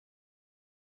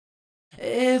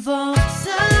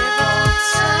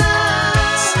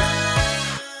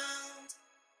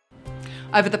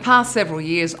Over the past several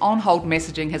years, on-hold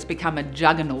messaging has become a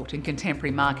juggernaut in contemporary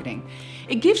marketing.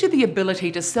 It gives you the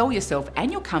ability to sell yourself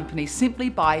and your company simply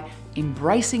by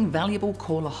embracing valuable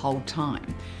caller hold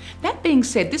time. That being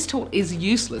said, this tool is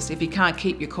useless if you can't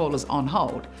keep your callers on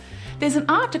hold. There's an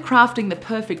art to crafting the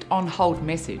perfect on-hold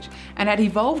message, and at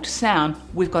Evolved Sound,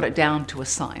 we've got it down to a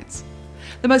science.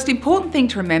 The most important thing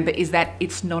to remember is that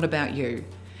it's not about you.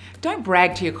 Don't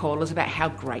brag to your callers about how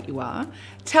great you are.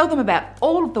 Tell them about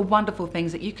all of the wonderful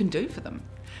things that you can do for them.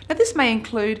 Now, this may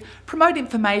include promote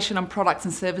information on products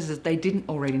and services they didn't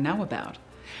already know about.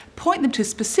 Point them to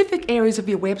specific areas of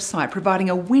your website, providing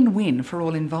a win-win for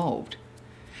all involved.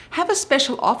 Have a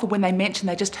special offer when they mention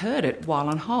they just heard it while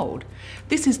on hold.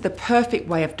 This is the perfect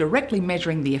way of directly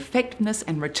measuring the effectiveness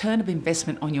and return of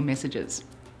investment on your messages.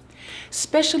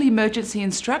 Special emergency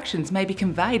instructions may be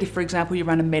conveyed if, for example, you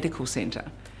run a medical centre.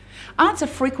 Answer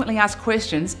frequently asked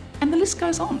questions, and the list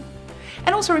goes on.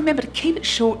 And also remember to keep it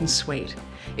short and sweet.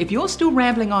 If you're still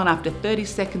rambling on after 30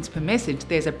 seconds per message,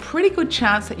 there's a pretty good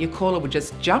chance that your caller would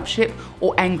just jump ship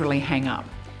or angrily hang up.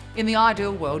 In the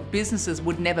ideal world, businesses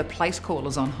would never place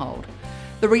callers on hold.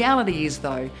 The reality is,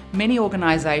 though, many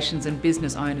organisations and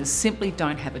business owners simply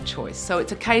don't have a choice, so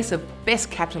it's a case of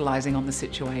best capitalising on the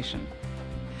situation.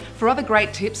 For other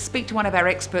great tips, speak to one of our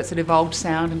experts at Evolved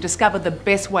Sound and discover the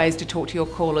best ways to talk to your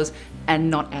callers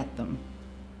and not at them.